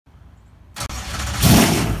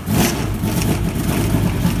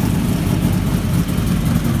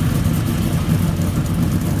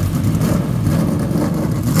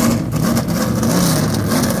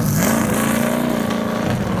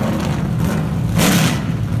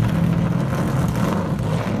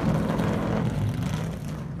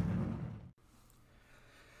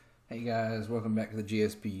welcome back to the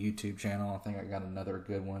GSP YouTube channel. I think I got another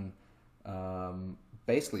good one.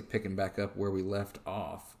 Basically picking back up where we left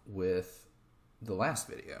off with the last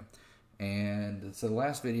video. And so the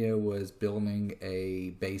last video was building a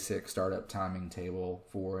basic startup timing table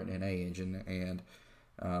for an NA engine, and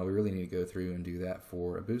we really need to go through and do that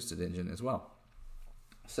for a boosted engine as well.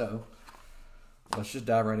 So let's just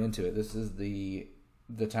dive right into it. This is the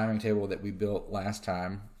timing table that we built last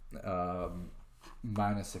time,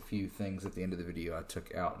 minus a few things at the end of the video I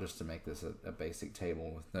took out just to make this a basic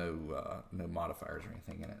table with no modifiers or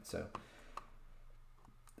anything in it. So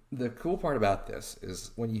the cool part about this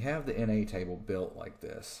is when you have the NA table built like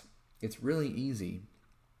this, it's really easy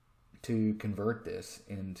to convert this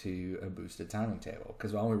into a boosted timing table,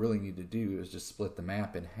 because all we really need to do is just split the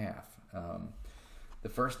map in half. The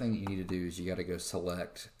first thing you need to do is you got to go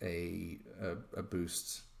select a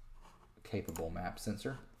boost capable map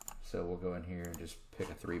sensor. So we'll go in here and just pick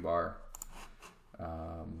a 3-bar.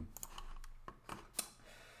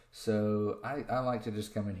 So I like to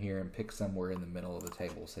just come in here and pick somewhere in the middle of the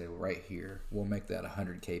table. Say right here, we'll make that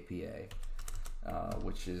 100 kPa,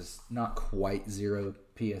 which is not quite 0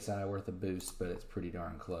 PSI worth of boost, but it's pretty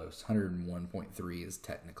darn close. 101.3 is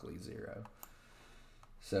technically 0.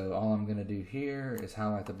 So all I'm going to do here is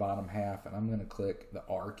highlight the bottom half, and I'm going to click the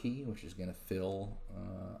R key, which is going to fill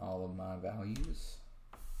all of my values.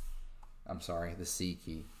 I'm sorry, the C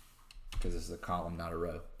key, because this is a column, not a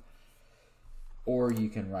row. Or you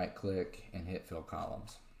can right click and hit fill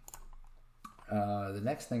columns. The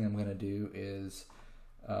next thing I'm going to do is,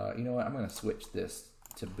 you know what, I'm going to switch this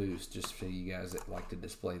to boost just so you guys that like to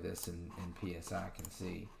display this in PSI can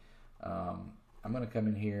see. I'm going to come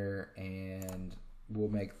in here and we'll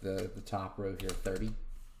make the top row here 30.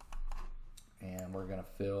 And we're going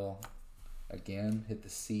to fill, again, hit the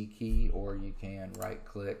C key, or you can right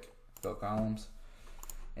click, fill columns.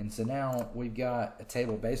 And so now we've got a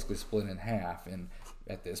table basically split in half, and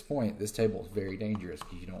at this point this table is very dangerous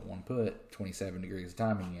because you don't want to put 27 degrees of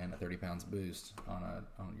timing in at 30 pounds of boost on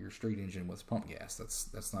your street engine with pump gas.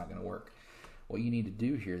 That's not going to work. What you need to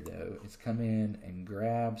do here though is come in and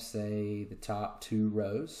grab, say, the top 2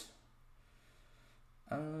 rows.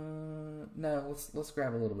 No, let's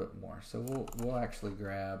grab a little bit more. So we'll actually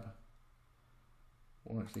grab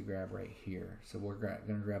right here. So we're going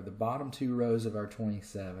to grab the bottom 2 rows of our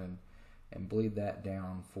 27 and bleed that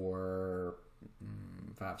down for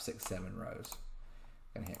 5, 6, 7 rows.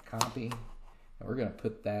 Going to hit copy, and we're going to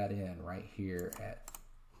put that in right here at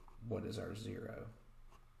what is our 0.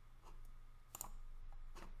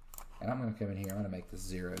 And I'm going to come in here, I'm going to make this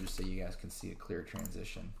 0 just so you guys can see a clear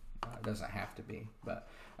transition. It doesn't have to be, but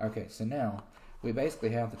okay, so now we basically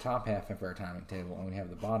have the top half of our timing table and we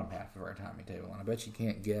have the bottom half of our timing table, and I bet you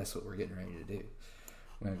can't guess what we're getting ready to do.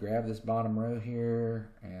 I'm going to grab this bottom row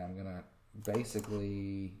here and I'm going to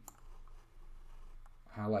basically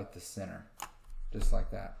highlight the center, just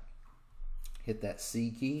like that. Hit that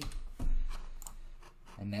C key,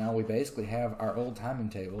 and now we basically have our old timing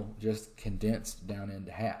table just condensed down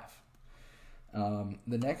into half.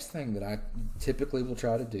 The next thing that I typically will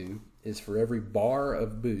try to do is for every bar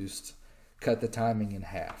of boost, cut the timing in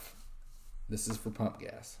half. This is for pump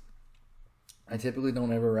gas. I typically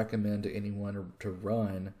don't ever recommend to anyone to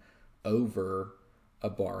run over a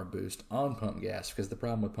bar of boost on pump gas, because the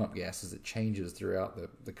problem with pump gas is it changes throughout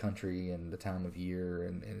the country and the time of year,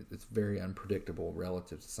 and it's very unpredictable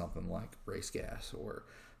relative to something like race gas or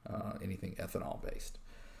anything ethanol based.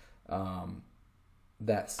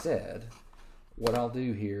 That said, what I'll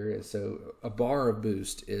do here is, so a bar of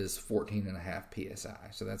boost is 14.5 psi,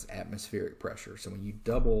 so that's atmospheric pressure. So when you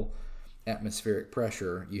double atmospheric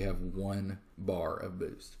pressure, you have 1 bar of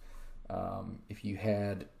boost. If you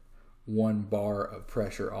had 1 bar of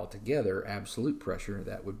pressure altogether, absolute pressure,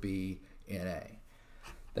 that would be NA.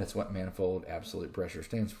 That's what manifold absolute pressure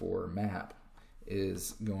stands for. MAP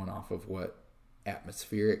is going off of what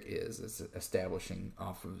atmospheric is. It's establishing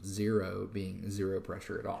off of 0 being 0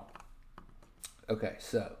 pressure at all. Okay,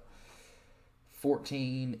 so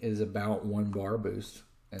 14 is about 1 bar boost,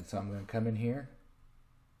 and so I'm going to come in here,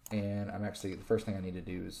 and the first thing I need to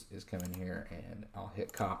do is come in here and I'll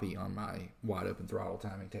hit copy on my wide open throttle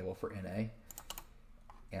timing table for NA,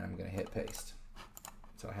 and I'm going to hit paste.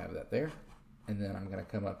 So I have that there, and then I'm going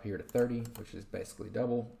to come up here to 30, which is basically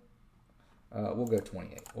double. We'll go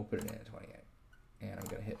 28. We'll put it in at 28, and I'm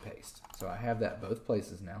going to hit paste. So I have that both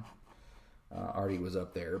places now. Already was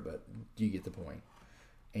up there, but you get the point.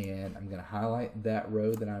 And I'm going to highlight that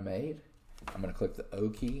row that I made. I'm going to click the O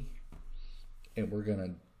key, and we're going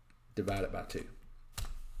to divide it by 2.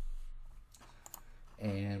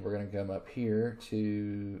 And we're going to come up here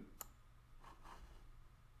to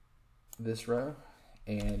this row,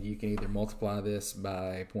 and you can either multiply this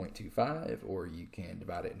by 0.25, or you can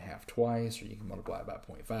divide it in half twice, or you can multiply it by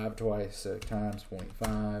 0.5 twice, so times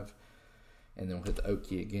 0.5, and then we'll hit the O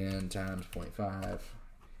key again, times 0.5,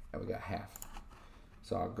 and we got half.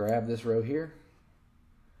 So I'll grab this row here,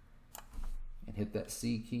 and hit that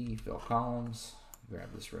C key, fill columns,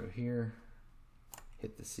 grab this row here,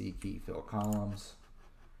 hit the C key, fill columns,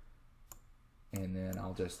 and then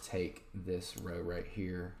I'll just take this row right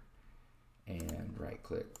here and right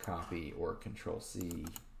click copy or control C,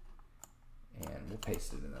 and we'll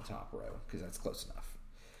paste it in the top row because that's close enough.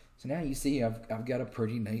 So now you see I've got a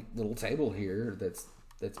pretty neat little table here that's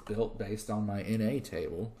built based on my NA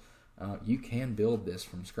table. You can build this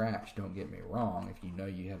from scratch, don't get me wrong. If you know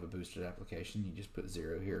you have a boosted application, you just put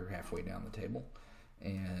 0 here halfway down the table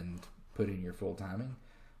and put in your full timing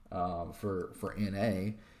for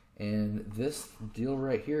NA. And this deal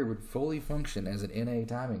right here would fully function as an NA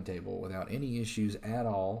timing table without any issues at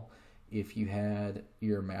all if you had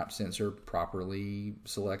your map sensor properly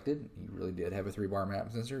selected. You really did have a 3-bar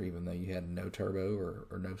map sensor, even though you had no turbo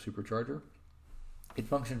or no supercharger. It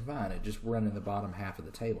functioned fine. It just ran in the bottom half of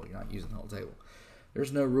the table. You're not using the whole table.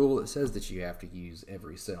 There's no rule that says that you have to use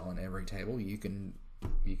every cell in every table. You can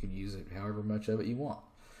use it however much of it you want.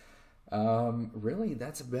 Really,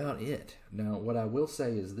 that's about it. Now, what I will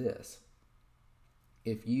say is this.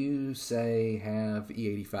 If you, say, have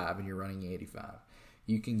E85 and you're running E85,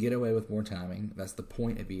 you can get away with more timing. That's the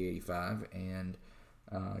point of E85, and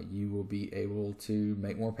you will be able to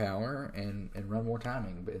make more power and run more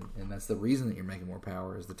timing. And that's the reason that you're making more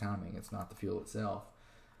power is the timing. It's not the fuel itself.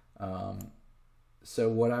 So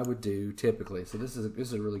what I would do typically, so this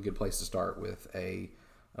is a really good place to start with a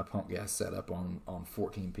pump gas setup on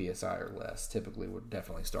 14 psi or less. Typically would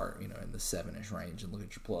definitely start in the 7-ish range and look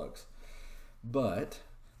at your plugs. But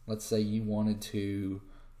let's say you wanted to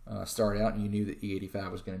start out and you knew that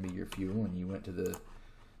E85 was going to be your fuel, and you went to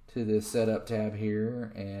the setup tab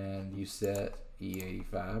here and you set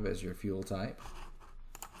E85 as your fuel type.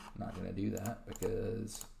 I'm not going to do that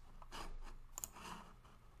because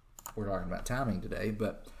we're talking about timing today,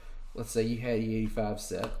 but let's say you had E85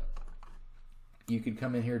 set. You could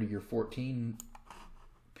come in here to your 14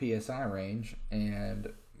 psi range,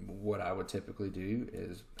 and what I would typically do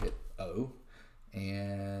is hit O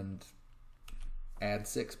and add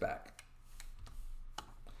 6 back,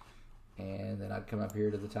 and then I'd come up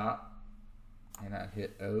here to the top and I'd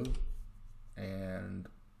hit O and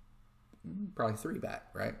probably 3 back,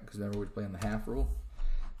 right? Because remember we're playing the half rule.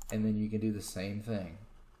 And then you can do the same thing.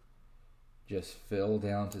 Just fill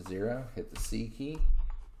down to 0, hit the C key,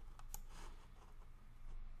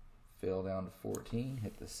 fill down to 14,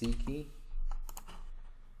 hit the C key,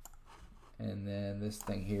 and then this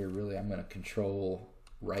thing here, really I'm going to control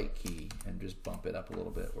right key and just bump it up a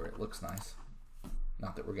little bit where it looks nice.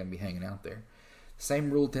 Not that we're going to be hanging out there.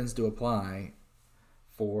 Same rule tends to apply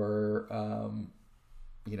for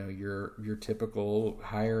your typical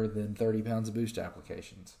higher than 30 pounds of boost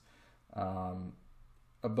applications.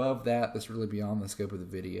 Above that, that's really beyond the scope of the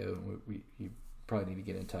video. You probably need to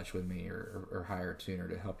get in touch with me or hire a tuner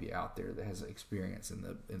to help you out there that has experience in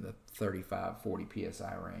the 35-40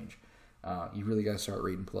 psi range. You really got to start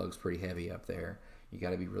reading plugs pretty heavy up there. You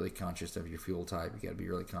got to be really conscious of your fuel type. You got to be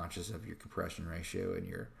really conscious of your compression ratio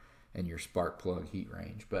and your spark plug heat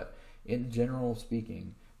range. But in general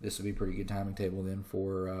speaking, this would be a pretty good timing table then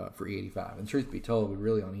for E85. And truth be told,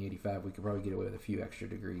 really on E85 we could probably get away with a few extra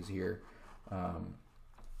degrees here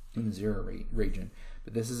in the 0 region.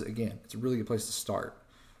 But this is, again, it's a really good place to start.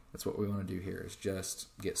 That's what we want to do here, is just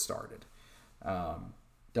get started.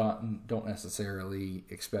 Don't necessarily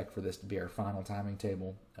expect for this to be our final timing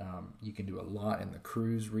table. You can do a lot in the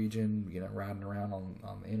cruise region, riding around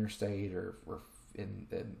on the interstate or in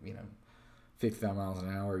 55 miles an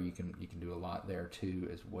hour. You can do a lot there too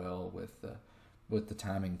as well with the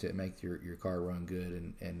timing to make your car run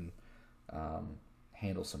good and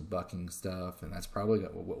handle some bucking stuff, and that's probably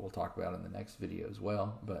what we'll talk about in the next video as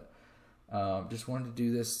well. But just wanted to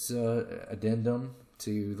do this addendum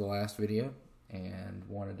to the last video, and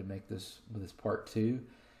wanted to make this part 2.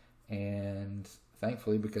 And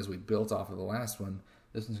thankfully, because we built off of the last one,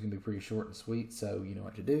 this one's gonna be pretty short and sweet. So you know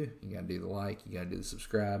what to do. You gotta do the like, you gotta do the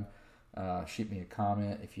subscribe. Shoot me a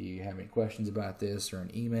comment if you have any questions about this, or an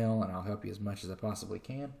email, and I'll help you as much as I possibly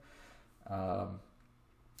can.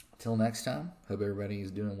 Till next time, hope everybody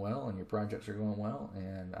is doing well and your projects are going well,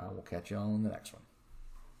 and I will catch you all in the next one.